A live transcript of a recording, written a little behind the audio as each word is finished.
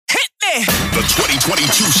The 2022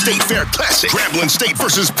 State Fair Classic, Grambling State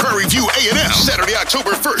versus Prairie View A&M, Saturday,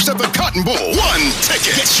 October 1st at the Cotton Bowl. One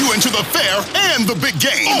ticket gets you into the fair and the big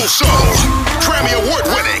game. Also, Grammy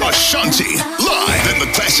Award-winning Ashanti live. Then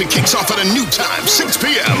the Classic kicks off at a new time, 6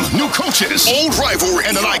 p.m. New coaches, old rivalry,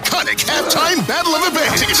 and an iconic halftime battle of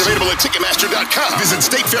events. Tickets available at Ticketmaster.com. Visit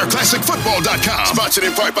StateFairClassicFootball.com. Sponsored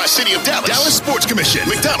in part by City of Dallas, Dallas Sports Commission,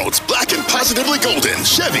 McDonald's, Black and Positively Golden,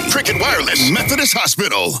 Chevy, Cricket Wireless, Methodist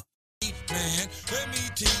Hospital. Man,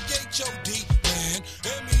 M-E-T-H-O-D, man,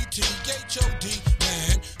 M-E-T-H-O-D,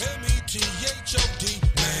 man, M-E-T-H-O-D,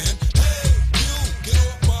 man. Hey, you, get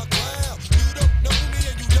off my cloud. You don't know me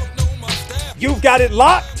and you don't know my style. You've got it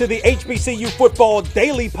locked to the HBCU Football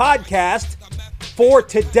Daily Podcast for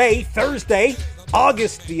today, Thursday,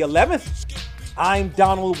 August the 11th. I'm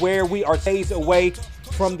Donald Ware. We are days away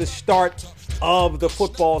from the start of the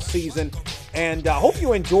football season. And I hope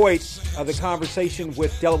you enjoyed the conversation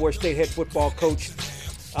with Delaware State head football coach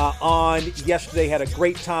on yesterday. Had a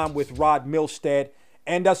great time with Rod Milstead.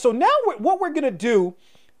 And so now what we're going to do,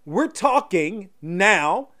 we're talking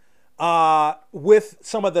now with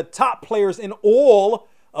some of the top players in all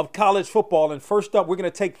of college football. And first up, we're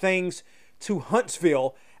going to take things to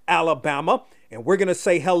Huntsville, Alabama. And we're going to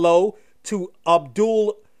say hello to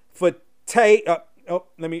Abdul Fattah.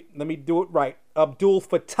 Let me do it right. Abdul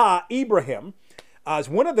Fattah Ibrahim is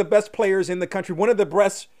one of the best players in the country, one of the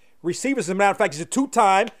best receivers. As a matter of fact, he's a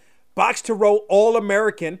two-time box-to-row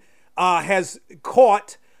All-American, has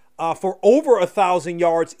caught for over 1,000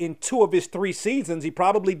 yards in 2 of his 3 seasons. He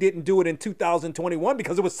probably didn't do it in 2021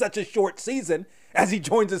 because it was such a short season, as he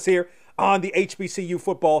joins us here on the HBCU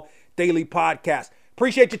Football Daily Podcast.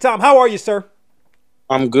 Appreciate your time. How are you, sir?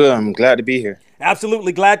 I'm good. I'm glad to be here.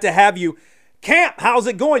 Absolutely glad to have you. Camp, how's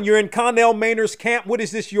it going? You're in Connell Maynard's camp. What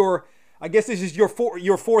is this? I guess this is your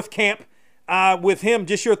fourth camp with him.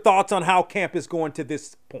 Just your thoughts on how camp is going to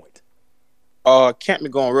this point. Camp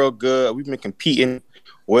been going real good. We've been competing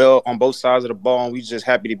well on both sides of the ball, and we just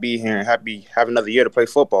happy to be here and happy have another year to play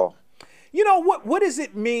football. You know what does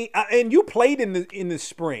it mean? And you played in the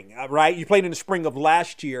spring, right? You played in the spring of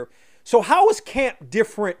last year. So how is camp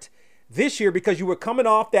different this year? Because you were coming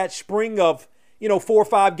off that spring of 4 or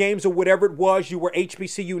 5 games or whatever it was. You were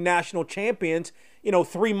HBCU national champions.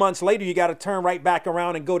 3 months later, you got to turn right back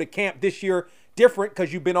around and go to camp. This year, different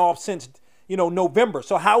because you've been off since, November.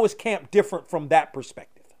 So how is camp different from that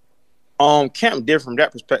perspective? Camp different from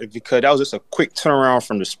that perspective because that was just a quick turnaround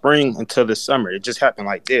from the spring until the summer. It just happened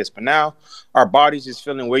like this. But now our body's just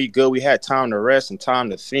feeling really good. We had time to rest and time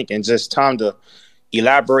to think and just time to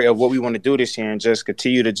elaborate on what we want to do this year and just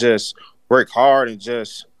continue to just work hard and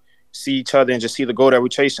just see each other and just see the goal that we're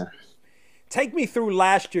chasing. Take me through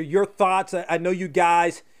last year, your thoughts. I know you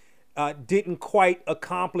guys didn't quite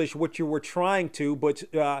accomplish what you were trying to, but,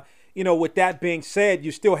 with that being said,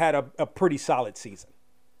 you still had a pretty solid season.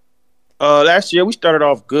 Last year, we started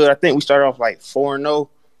off good. I think we started off like 4-0,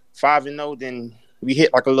 5-0. Then we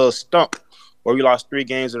hit like a little stump where we lost 3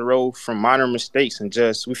 games in a row from minor mistakes. And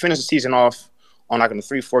we finished the season off on like a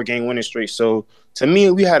 3-4 game winning streak. So to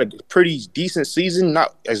me, we had a pretty decent season,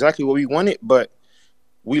 not exactly what we wanted, but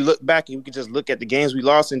we look back and we can just look at the games we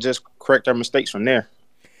lost and just correct our mistakes from there.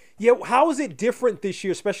 Yeah, how is it different this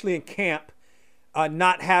year, especially in camp,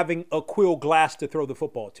 not having Aqeel Glass to throw the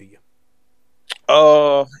football to you?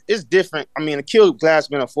 It's different. I mean, Aqeel Glass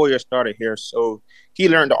been a 4-year starter here, so he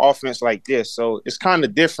learned the offense like this. So it's kind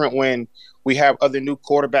of different when we have other new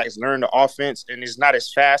quarterbacks learn the offense, and it's not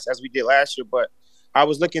as fast as we did last year, but I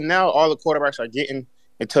was looking now, all the quarterbacks are getting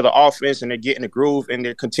into the offense and they're getting the groove and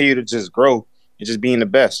they continue to just grow and just being the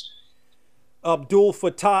best. Abdul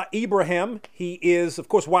Fattah Ibrahim, he is, of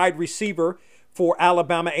course, wide receiver for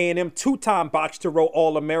Alabama A&M, 2-time box-to-row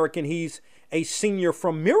All-American. He's a senior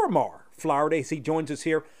from Miramar, Florida, as he joins us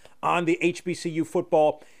here on the HBCU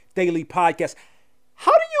Football Daily Podcast.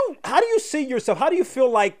 How do you see yourself? How do you feel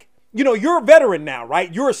like, you're a veteran now,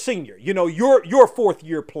 right? You're a senior. You're a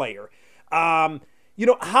 4th-year player. How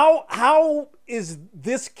is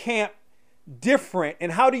this camp different,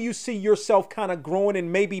 and how do you see yourself kind of growing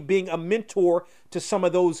and maybe being a mentor to some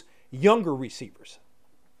of those younger receivers?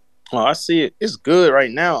 Well, I see it. It's good right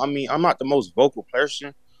now. I mean, I'm not the most vocal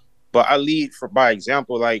person, but I lead by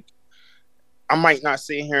example. Like, I might not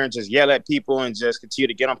sit here and just yell at people and just continue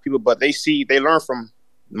to get on people, but they learn from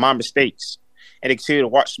my mistakes, and they continue to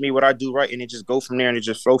watch me, what I do right, and they just go from there and they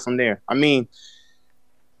just flow from there. I mean,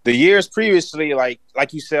 the years previously, like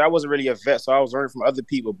you said, I wasn't really a vet, so I was learning from other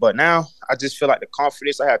people. But now I just feel like the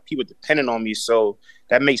confidence, I have people depending on me. So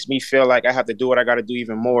that makes me feel like I have to do what I got to do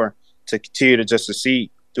even more to continue to just succeed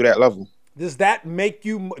through that level. Does that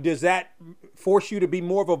force you to be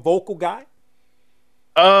more of a vocal guy?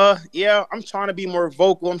 Yeah, I'm trying to be more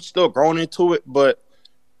vocal. I'm still growing into it, but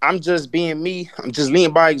I'm just being me. I'm just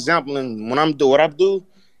leading by example, and when I'm do what I do,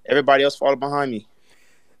 everybody else follow behind me.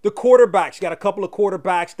 The quarterbacks, you got a couple of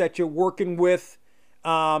quarterbacks that you're working with.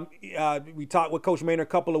 We talked with Coach Maynard a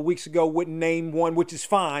couple of weeks ago. Wouldn't name one, which is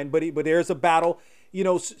fine, but there's a battle.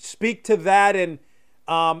 Speak to that and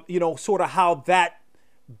sort of how that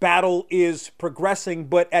battle is progressing,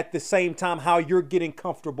 but at the same time, how you're getting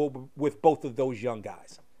comfortable with both of those young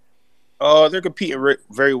guys. They're competing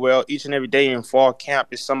very well each and every day in fall camp.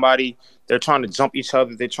 Is somebody they're trying to jump each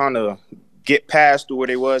other. They're trying to get past to where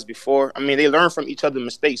they was before. I mean, they learn from each other's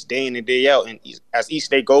mistakes day in and day out. And as each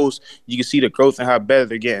day goes, you can see the growth and how better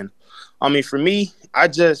they're getting. I mean, for me, I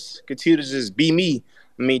just continue to just be me.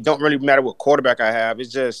 I mean, don't really matter what quarterback I have.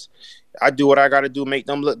 It's just I do what I got to do, make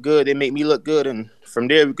them look good. They make me look good, and from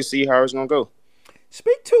there we can see how it's gonna go.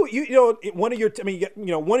 Speak to one of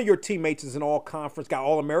your teammates is an all-conference guy,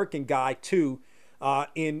 all-American guy too.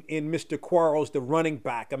 In Mr. Quarles, the running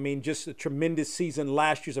back. I mean, just a tremendous season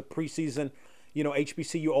last year's a preseason,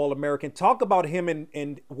 HBCU All-American. Talk about him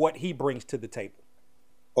and what he brings to the table.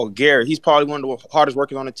 Oh, Gary, he's probably one of the hardest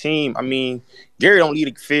workers on the team. I mean, Gary don't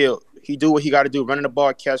lead the field. He do what he got to do, running the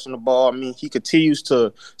ball, catching the ball. I mean, he continues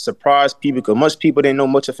to surprise people because most people didn't know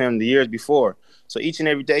much of him the years before. So each and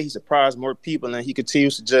every day he surprised more people, and he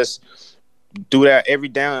continues to just do that every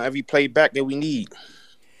down, every play back that we need.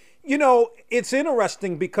 It's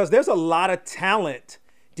interesting because there's a lot of talent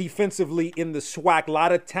defensively in the SWAC, a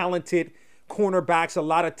lot of talented cornerbacks, a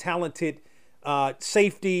lot of talented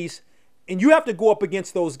safeties, and you have to go up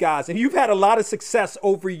against those guys. And you've had a lot of success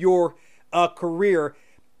over your career.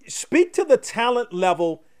 Speak to the talent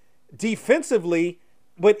level defensively,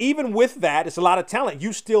 but even with that, it's a lot of talent.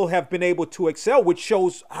 You still have been able to excel, which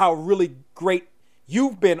shows how really great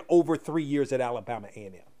you've been over 3 years at Alabama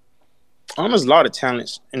A&M. There's a lot of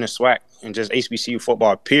talents in the SWAC and just HBCU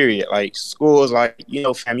football, period. Like schools like,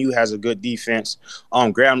 FAMU has a good defense.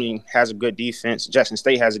 Grambling has a good defense. Jackson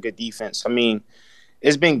State has a good defense. I mean,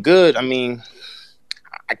 it's been good. I mean,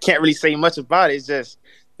 I can't really say much about it. It's just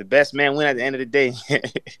the best man win at the end of the day.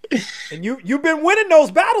 And you've been winning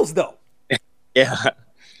those battles, though. Yeah.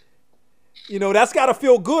 That's got to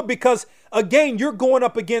feel good because, again, you're going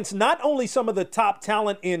up against not only some of the top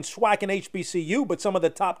talent in SWAC and HBCU, but some of the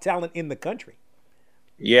top talent in the country.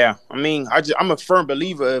 Yeah. I mean, I'm a firm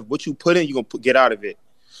believer of what you put in, you're going to get out of it.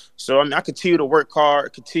 So, I mean, I continue to work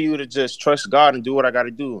hard, continue to just trust God and do what I got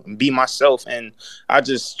to do and be myself. And I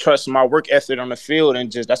just trust my work ethic on the field,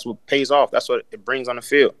 and just that's what pays off. That's what it brings on the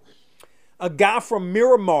field. A guy from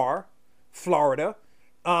Miramar, Florida.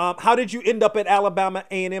 How did you end up at Alabama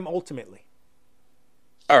A&M ultimately?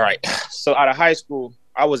 All right. So out of high school,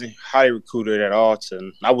 I wasn't highly recruited at all.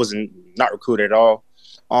 I wasn't not recruited at all.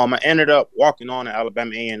 I ended up walking on at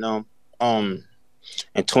Alabama A&M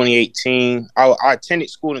in 2018. I attended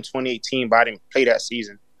school in 2018, but I didn't play that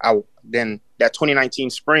season. Then that 2019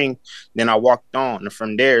 spring, then I walked on. And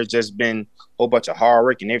from there, it's just been a whole bunch of hard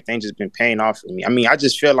work and everything just been paying off for me. I mean, I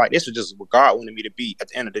just feel like this was just what God wanted me to be at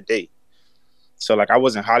the end of the day. So, I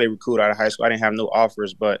wasn't highly recruited out of high school. I didn't have no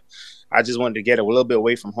offers, but I just wanted to get a little bit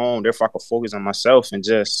away from home. Therefore, I could focus on myself, and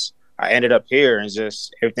I ended up here, and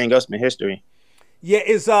just everything else been history.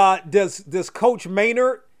 Yeah, does Coach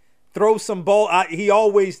Maynard throw some ball? He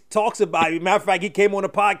always talks about it. Matter of fact, he came on a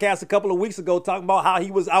podcast a couple of weeks ago talking about how he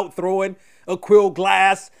was out throwing Aqeel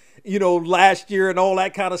Glass, last year and all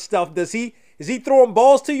that kind of stuff. Is he throwing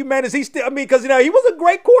balls to you, man? Is he still? I mean, because he was a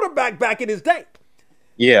great quarterback back in his day.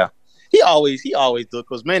 Yeah. He always do,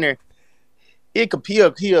 because Maynard, he a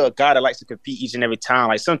guy that likes to compete each and every time.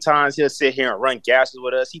 Like sometimes he'll sit here and run gasses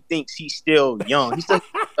with us. He thinks he's still young. He still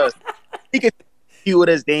he can compete with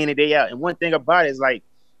us day in and day out. And one thing about it is, like,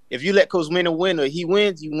 if you let Coach Maynard win or he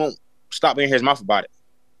wins, you won't stop in his mouth about it.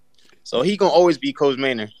 So he gonna always be Coach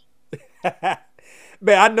Maynard.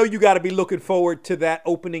 Man, I know you got to be looking forward to that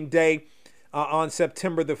opening day on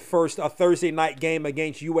September the 1st, a Thursday night game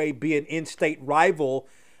against UAB, an in-state rival.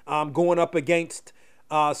 Going up against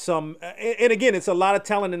some, and again, it's a lot of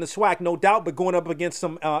talent in the SWAC, no doubt, but going up against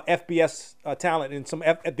some FBS talent and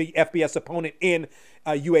the FBS opponent in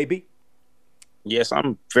UAB. Yes,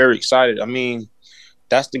 I'm very excited. I mean,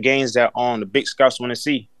 that's the games that the big scouts want to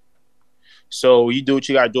see. So you do what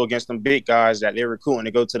you got to do against them big guys that they're recruiting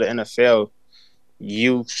to go to the NFL.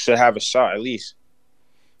 You should have a shot at least.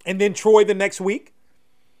 And then Troy the next week?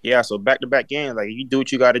 Yeah, so back-to-back games. Like, you do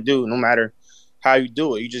what you got to do, no matter how you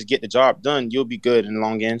do it. You just get the job done. You'll be good in the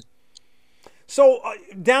long end. So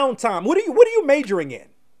downtime. What are you majoring in?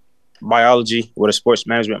 Biology with a sports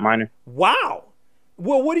management minor. Wow.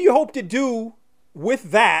 Well, what do you hope to do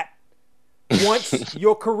with that once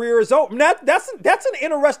your career is over? That's an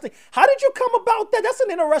interesting. How did you come about that? That's an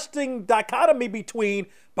interesting dichotomy between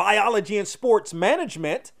biology and sports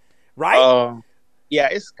management, right? Yeah,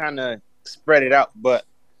 it's kind of spread it out. But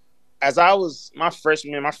as I was my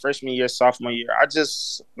freshman year, sophomore year,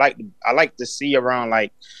 I like to see around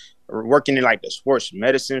like working in like the sports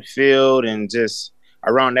medicine field and just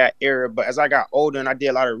around that area. But as I got older and I did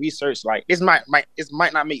a lot of research, like this might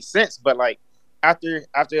not make sense, but like after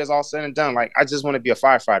it's all said and done, like I just want to be a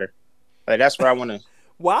firefighter. Like that's where I want to.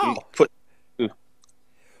 Wow. Put.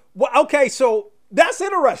 Well, okay, so that's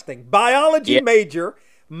interesting. Biology major,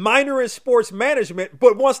 minor in sports management,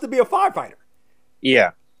 but wants to be a firefighter.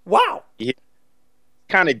 Yeah. Wow. Yeah.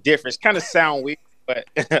 Kind of different. It's kind of sound weird, but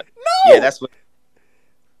no. Yeah, that's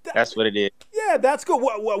what it is. Yeah, that's good.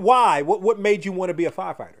 Why? What made you want to be a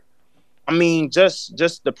firefighter? I mean, just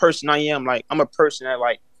the person I am. Like, I'm a person that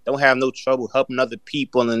like don't have no trouble helping other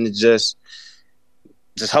people and just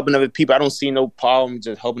helping other people. I don't see no problem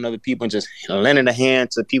just helping other people and just lending a hand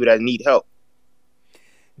to people that need help.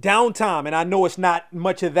 Downtime, and I know it's not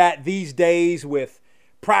much of that these days with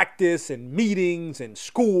practice and meetings and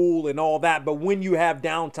school and all that, but when you have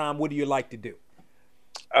downtime, what do you like to do?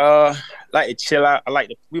 Like to chill out.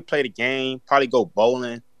 We play the game, probably go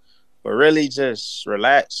bowling, but really just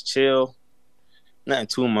relax, chill, nothing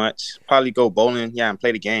too much. Probably go bowling, and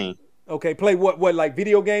play the game. Okay, play what like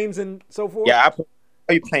video games and so forth? Yeah,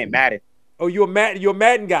 I be playing Madden. Oh, you're a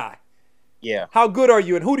Madden guy. Yeah. How good are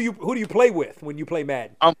you, and who do you play with when you play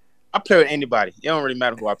Madden? I play with anybody. It don't really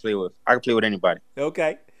matter who I play with. I can play with anybody.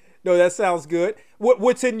 Okay. No, that sounds good.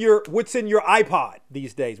 What's in your iPod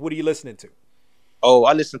these days? What are you listening to? Oh,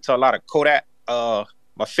 I listen to a lot of Kodak. My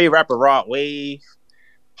favorite rapper, Rod Wave,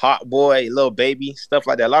 Hot Boy, Lil Baby, stuff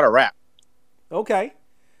like that. A lot of rap. Okay.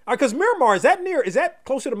 All right, because Miramar, is that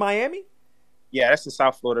closer to Miami? Yeah, that's in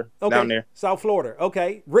South Florida, down there. South Florida.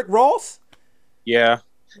 Okay. Rick Ross? Yeah.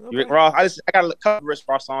 Okay. Rick Ross. I got a couple Rick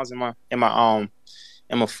Ross songs in my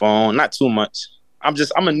phone. Not too much.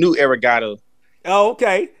 I'm a new era guy though. Oh,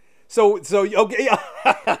 okay. So okay.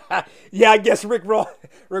 Yeah, I guess Rick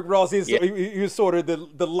Ross is he was sort of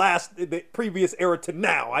the previous era to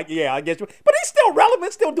now. I guess, but he's still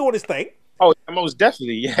relevant, still doing his thing. Oh, most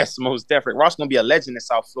definitely. Yes, most definitely. Ross gonna be a legend in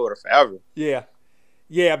South Florida forever.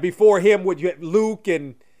 Yeah. Before him, you had Luke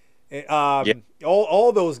and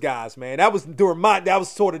all those guys, man. That was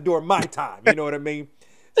sort of during my time. You know what I mean?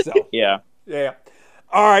 So yeah.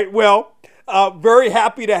 All right. Well, very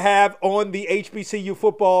happy to have on the HBCU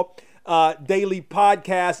Football Daily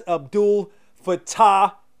Podcast Abdul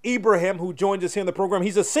Fattah Ibrahim, who joins us here in the program.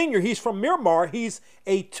 He's a senior. He's from Miramar. He's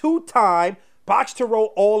a 2-time Box to Row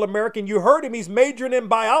All-American. You heard him. He's majoring in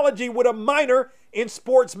biology with a minor in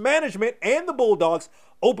sports management, and the Bulldogs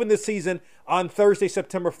open the season on Thursday,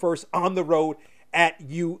 September 1st on the road at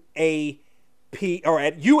UAB,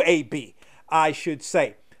 I should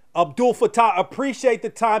say. Abdul Fattah, appreciate the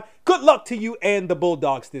time. Good luck to you and the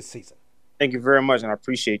Bulldogs this season. Thank you very much, and I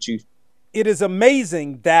appreciate you. It is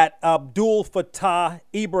amazing that Abdul Fattah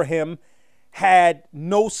Ibrahim had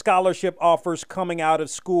no scholarship offers coming out of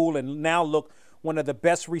school and now look one of the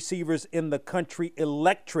best receivers in the country,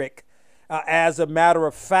 electric, as a matter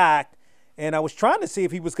of fact. And I was trying to see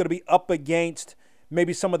if he was going to be up against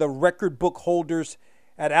maybe some of the record book holders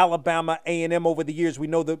at Alabama A&M over the years. We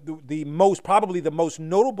know probably the most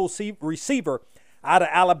notable receiver out of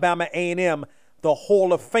Alabama A&M, the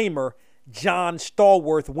Hall of Famer, John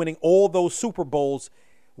Stallworth, winning all those Super Bowls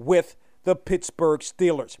with the Pittsburgh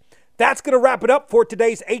Steelers. That's going to wrap it up for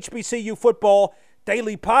today's HBCU Football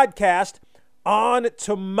Daily Podcast. On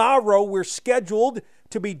tomorrow, we're scheduled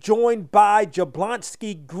to be joined by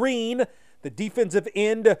Jablonski Green, the defensive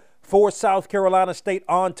end for South Carolina State,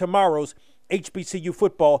 on tomorrow's HBCU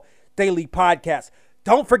Football Daily Podcast.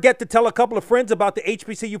 Don't forget to tell a couple of friends about the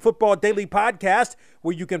HBCU Football Daily Podcast,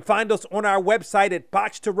 where you can find us on our website at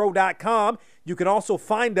boxtorow.com. You can also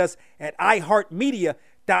find us at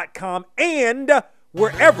iHeartMedia.com and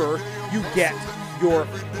wherever you get your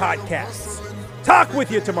podcasts. Talk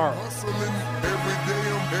with you tomorrow.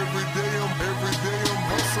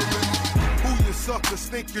 Suckers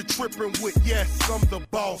think you're tripping with, yes, I'm the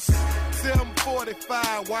boss.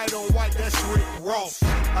 745, white on white, that's Rick Ross.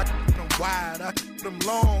 I keep them wide, I keep them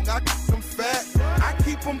long, I keep them fat. I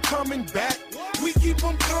keep them coming back, we keep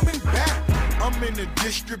them coming back. I'm in the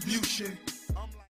distribution.